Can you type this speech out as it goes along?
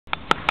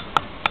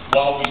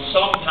while we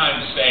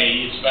sometimes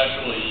say,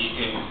 especially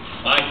in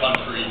my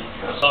country,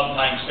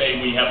 sometimes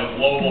say we have a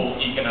global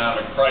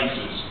economic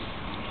crisis,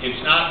 it's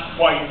not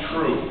quite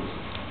true.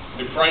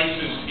 The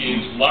crisis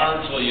is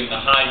largely in the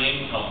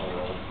high-income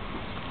world,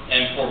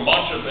 and for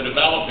much of the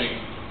developing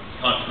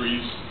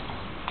countries,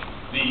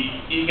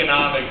 the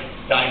economic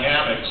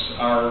dynamics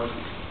are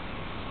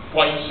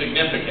quite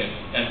significant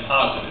and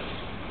positive.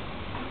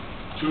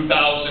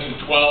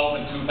 2012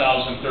 and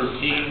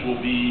 2013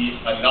 will be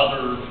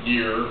another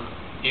year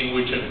in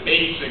which a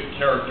basic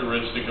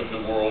characteristic of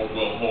the world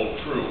will hold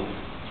true,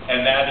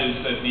 and that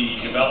is that the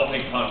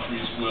developing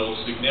countries will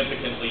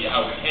significantly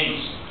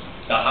outpace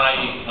the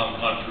high-income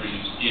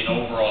countries in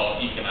overall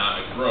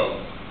economic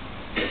growth.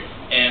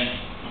 And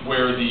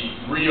where the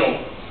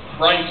real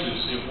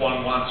crisis, if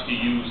one wants to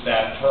use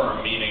that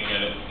term, meaning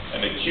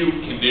an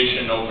acute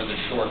condition over the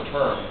short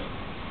term,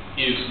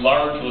 is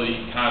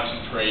largely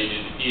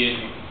concentrated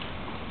in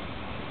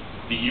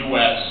the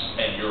U.S.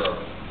 and Europe.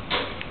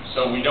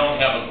 So we don't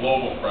have a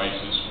global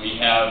crisis. We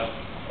have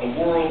a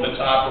world that's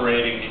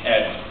operating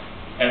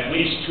at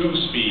least two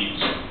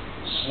speeds,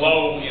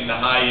 slow in the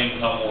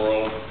high-income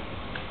world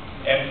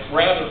and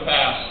rather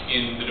fast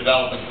in the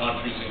developing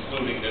countries,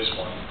 including this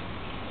one.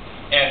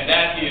 And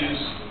that is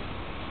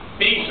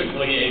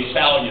basically a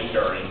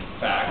salutary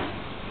fact.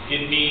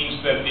 It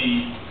means that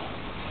the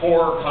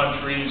poor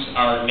countries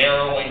are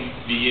narrowing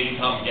the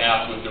income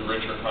gap with the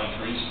richer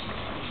countries.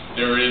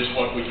 There is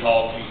what we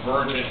call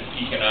convergent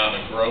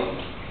economic growth,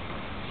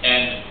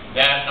 and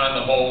that, on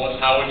the whole,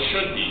 is how it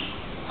should be,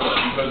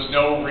 because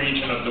no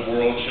region of the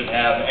world should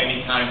have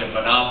any kind of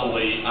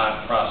monopoly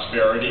on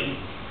prosperity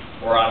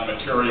or on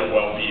material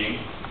well-being.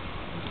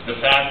 The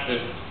fact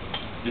that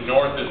the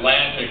North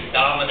Atlantic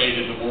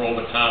dominated the world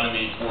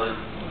economy for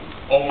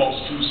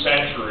almost 2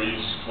 centuries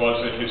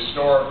was a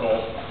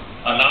historical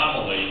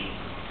anomaly,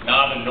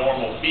 not a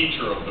normal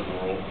feature of the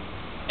world,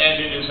 and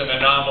it is an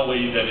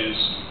anomaly that is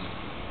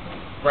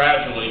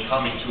gradually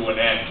coming to an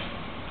end.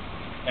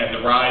 And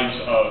the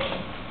rise of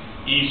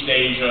East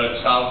Asia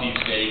and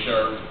Southeast Asia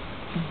are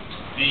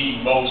the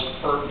most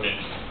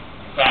pertinent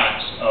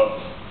facts of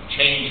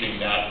changing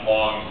that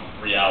long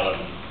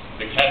reality.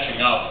 The catching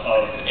up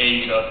of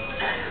Asia,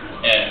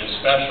 and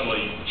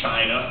especially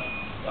China,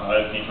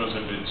 because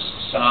of its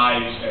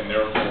size and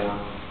therefore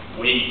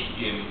weight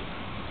in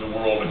the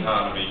world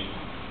economy,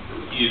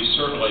 is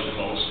certainly the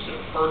most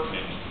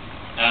pertinent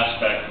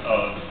aspect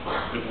of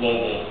the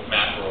global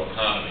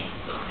macroeconomy.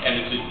 And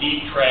it's a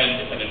deep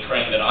trend, and a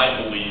trend that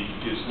I believe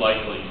is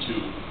likely to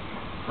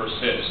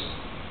persist.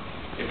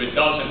 If it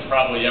doesn't,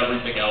 probably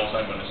everything else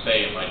I'm going to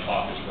say in my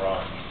talk is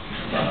wrong.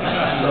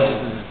 So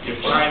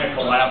if China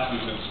collapses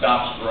and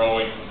stops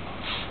growing,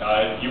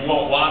 you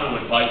won't want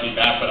to invite me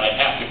back, but I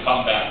have to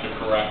come back to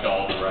correct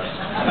all the rest.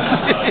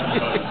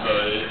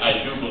 Because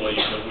I do believe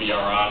that we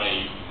are on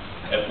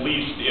at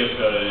least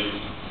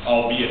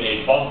albeit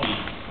a bumpy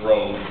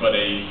road, but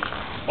a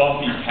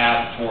bumpy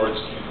path towards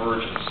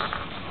convergence,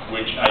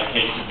 which I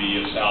take to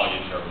be a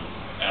salutary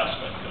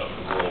aspect of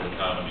the world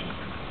economy.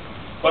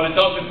 But it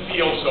doesn't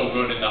feel so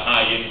good in the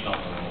high-income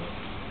world,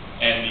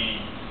 and the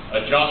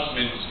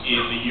adjustments in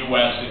the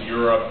U.S. and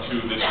Europe to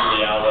this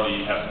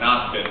reality have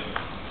not been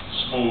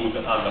smooth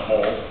on the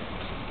whole.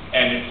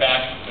 And in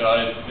fact,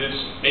 this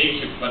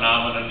basic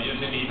phenomenon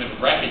isn't even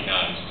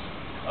recognized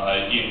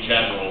in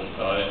general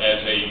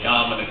as a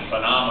dominant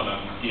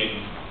phenomenon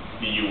in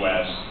the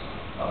U.S.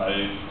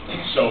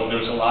 So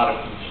there's a lot of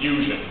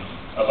confusion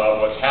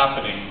about what's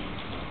happening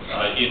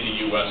in the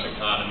U.S.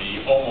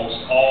 economy.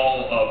 Almost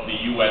all of the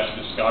U.S.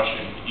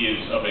 discussion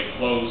is of a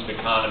closed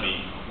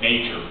economy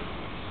nature.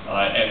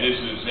 And this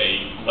is a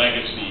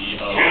legacy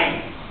of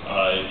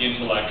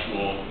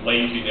intellectual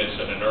laziness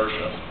and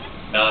inertia,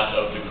 not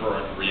of the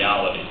current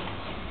reality.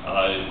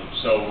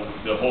 So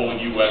the whole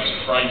U.S.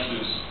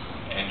 crisis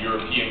and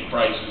European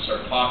crisis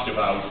are talked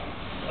about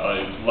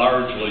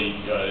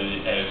largely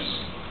as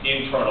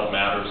internal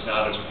matters,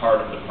 not as part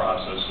of the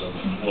process of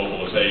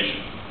globalization.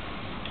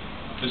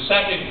 The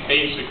second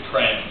basic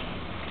trend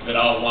that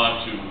I'll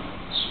want to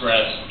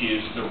stress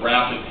is the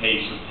rapid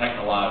pace of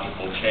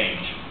technological change.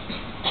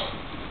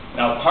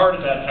 Now, part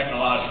of that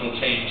technological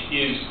change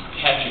is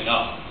catching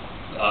up.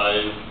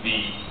 The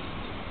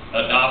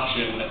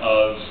adoption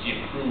of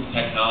improved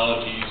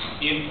technologies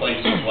in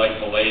places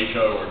like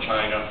Malaysia or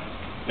China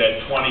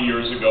that 20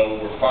 years ago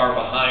were far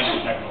behind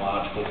the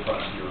technological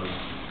frontier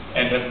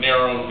and have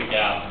narrowed the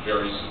gap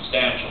very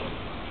substantially.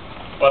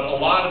 But a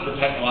lot of the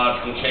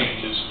technological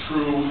change is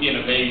true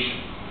innovation,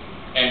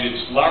 and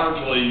it's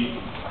largely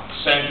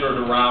centered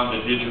around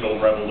the digital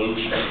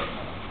revolution,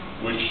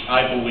 which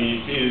I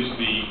believe is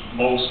the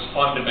most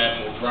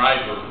fundamental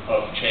driver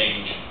of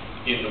change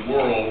in the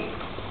world,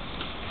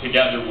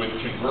 together with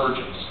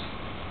convergence.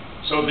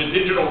 So the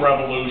digital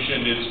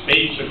revolution is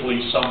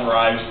basically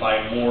summarized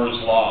by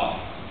Moore's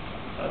Law.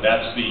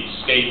 That's the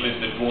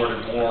statement that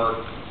Gordon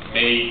Moore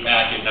made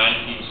back in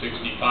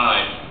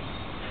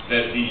 1965,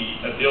 that the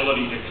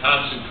ability to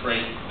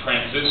concentrate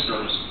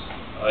transistors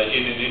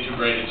in an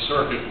integrated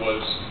circuit was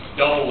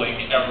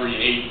doubling every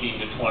 18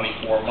 to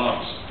 24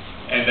 months,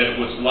 and that it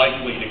was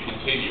likely to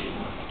continue.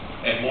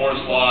 And Moore's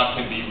Law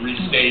can be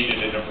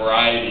restated in a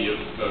variety of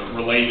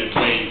related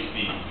ways: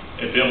 the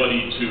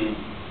ability to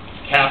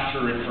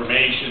capture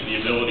information,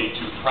 the ability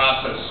to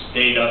process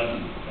data,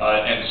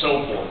 and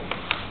so forth.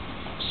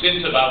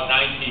 Since about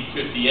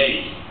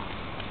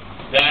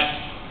 1958, that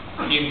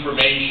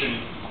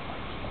information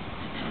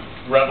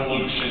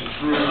revolution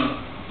through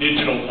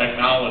digital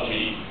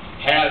technology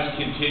has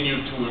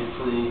continued to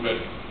improve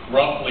at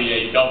roughly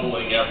a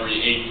doubling every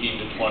 18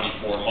 to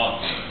 24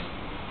 months.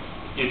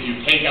 If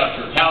you take out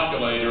your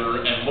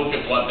calculator and look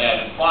at what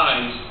that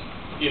implies,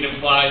 it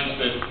implies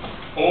that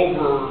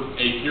over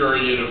a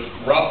period of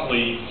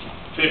roughly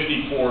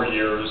 54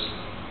 years,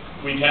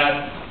 we've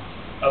had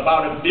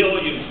about a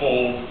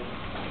billion-fold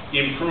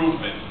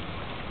improvement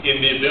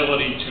in the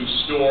ability to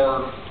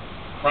store,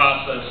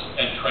 process,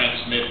 and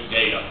transmit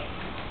data.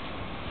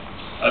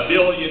 A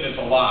billion is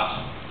a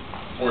lot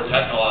for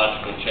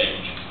technological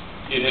change.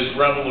 It has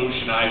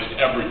revolutionized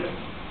everything.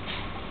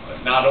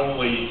 Not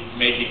only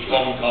making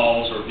phone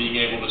calls or being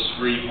able to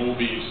stream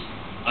movies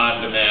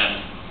on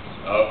demand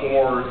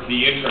or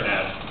the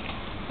internet,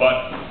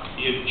 but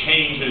it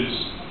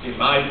changes, in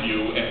my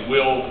view, and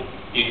will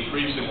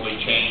increasingly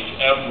change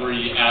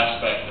every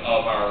aspect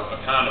of our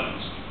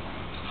economies.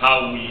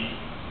 How we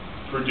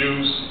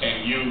produce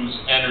and use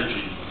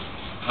energy,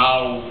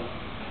 how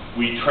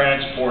we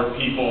transport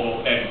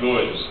people and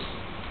goods,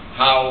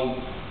 how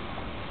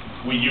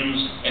we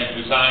use and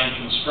design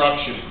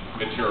construction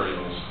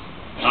materials,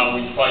 how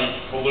we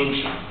fight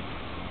pollution,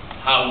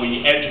 how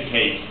we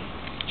educate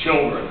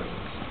children,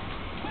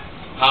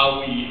 how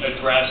we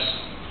address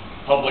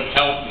public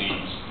health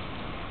needs.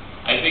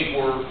 I think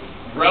we're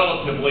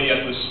relatively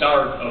at the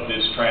start of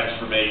this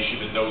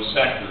transformation in those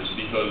sectors,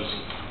 because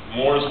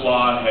Moore's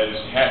Law has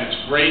had its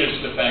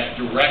greatest effect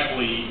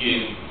directly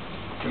in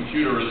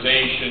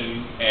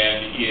computerization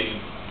and in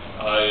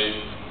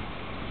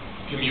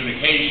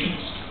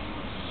communications,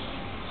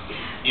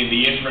 in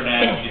the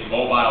internet, in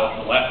mobile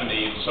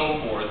telephony, and so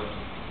forth.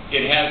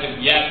 It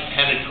hasn't yet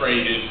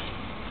penetrated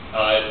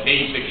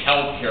basic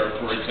healthcare,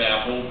 for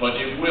example, but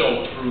it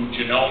will through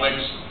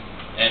genomics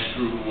and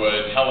through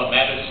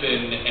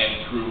telemedicine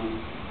and through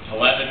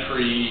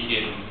telemetry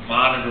in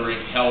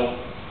monitoring health.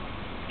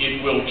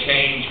 It will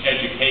change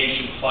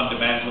education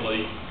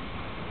fundamentally.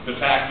 The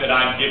fact that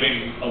I'm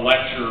giving a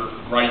lecture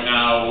right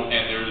now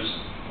and there's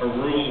a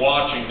room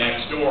watching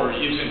next door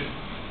isn't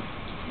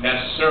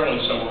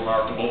necessarily so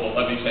remarkable, but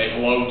let me say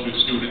hello to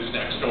students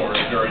next door.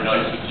 It's very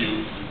nice of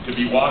you to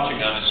be watching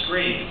on a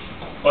screen.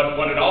 But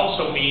what it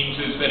also means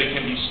is that it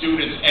can be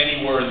students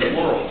anywhere in the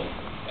world,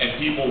 and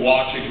people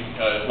watching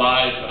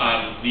live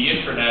on the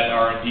internet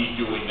are indeed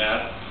doing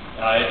that.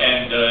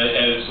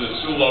 As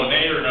Sulo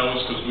Nair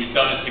knows, because we've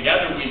done it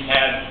together, we've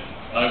had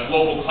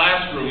global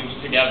classrooms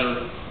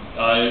together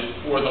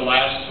for the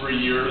last 3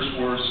 years,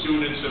 where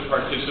students have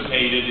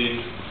participated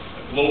in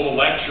global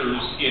lectures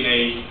in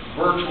a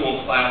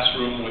virtual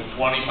classroom with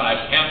 25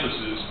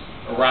 campuses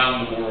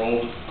around the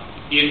world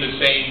in the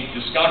same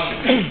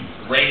discussion,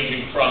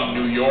 ranging from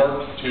New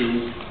York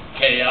to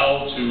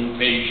KL to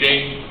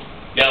Beijing,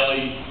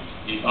 Delhi,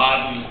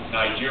 Ibadan,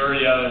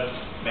 Nigeria,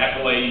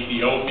 Mekelle,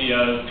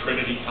 Ethiopia,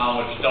 Trinity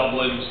College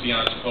Dublin,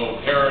 Sciences Po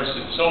Paris,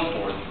 and so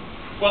forth.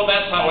 Well,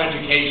 that's how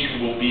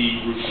education will be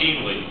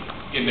routinely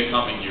in the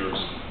coming years.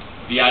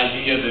 The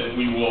idea that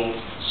we will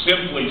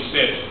simply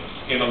sit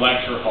in a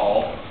lecture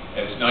hall,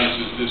 as nice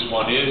as this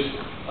one is,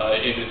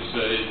 in its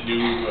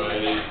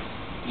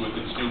with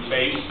its new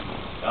face,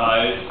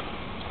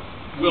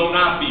 will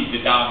not be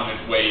the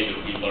dominant way that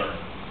we learn.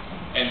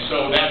 And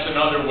so that's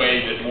another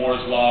way that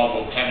Moore's Law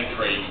will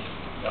penetrate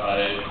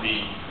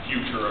the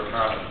future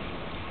economy.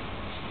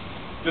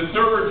 The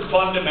third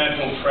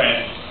fundamental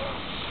trend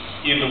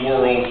in the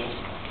world,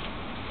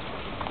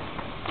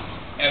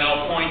 and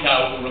I'll point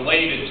out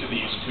related to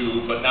these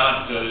two, but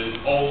not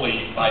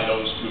only by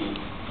those two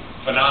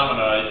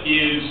phenomena,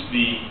 is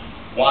the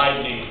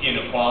widening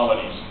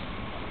inequalities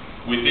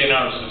within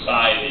our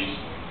societies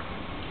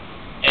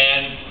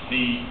and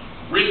the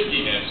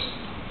riskiness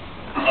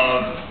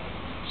of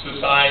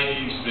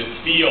societies that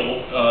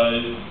feel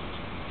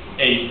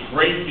a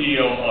great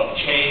deal of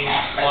change,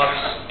 flux,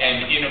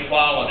 and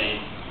inequality,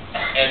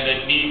 and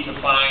that need to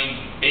find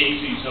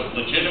bases of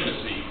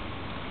legitimacy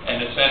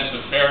and a sense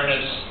of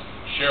fairness,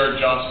 shared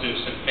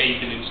justice, and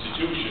faith in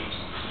institutions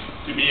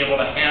to be able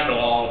to handle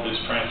all of this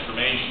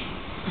transformation.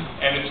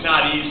 And it's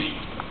not easy.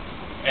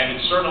 And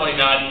it's certainly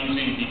not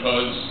easy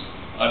because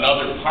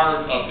another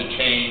part of the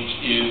change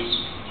is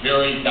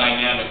very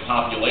dynamic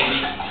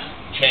population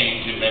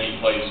change in many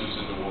places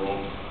in the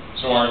world.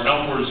 So our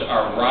numbers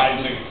are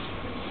rising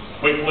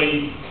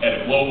quickly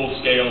at a global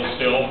scale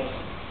still,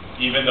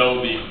 even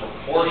though the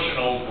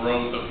proportional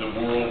growth of the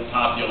world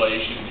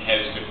population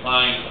has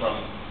declined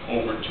from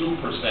over 2%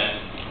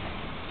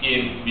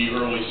 in the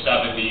early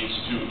 70s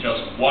to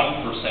just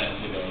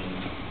 1% today.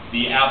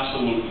 The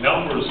absolute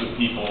numbers of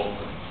people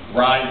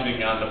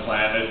rising on the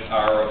planet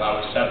are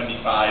about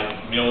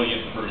 75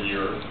 million per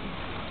year.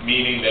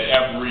 meaning that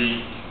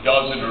every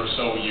dozen or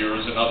so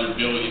years, another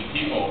billion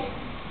people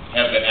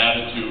have been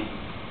added to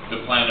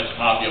the planet's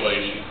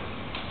population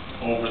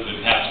over the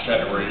past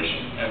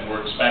generation, and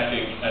we're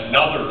expecting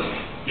another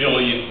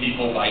billion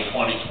people by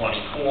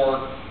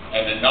 2024,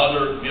 and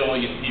another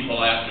billion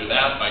people after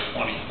that by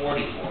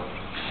 2044.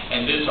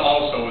 And this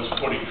also is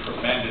putting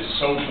tremendous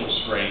social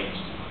strains,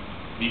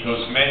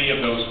 because many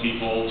of those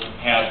people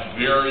have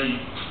very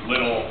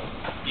little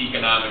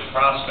economic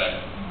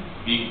prospect,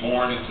 being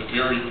born into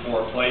very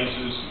poor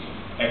places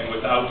and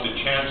without the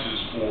chances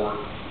for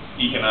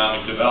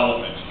economic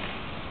development.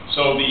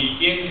 So the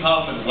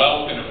income and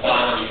wealth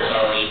inequalities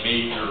are a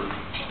major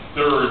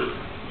third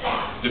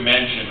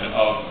dimension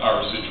of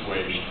our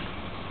situation.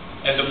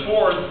 And the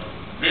fourth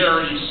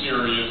very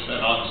serious and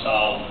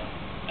unsolved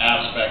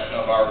aspect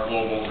of our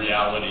global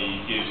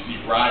reality is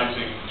the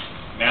rising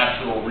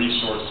natural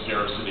resource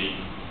scarcity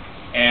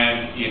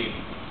and, in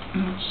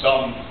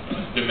some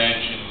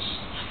dimensions,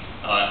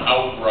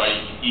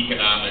 outright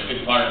economic,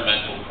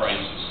 environmental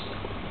crisis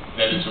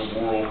that is a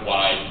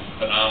worldwide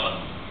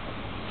phenomenon.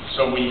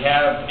 So we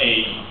have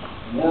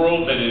a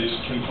world that is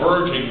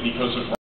converging because of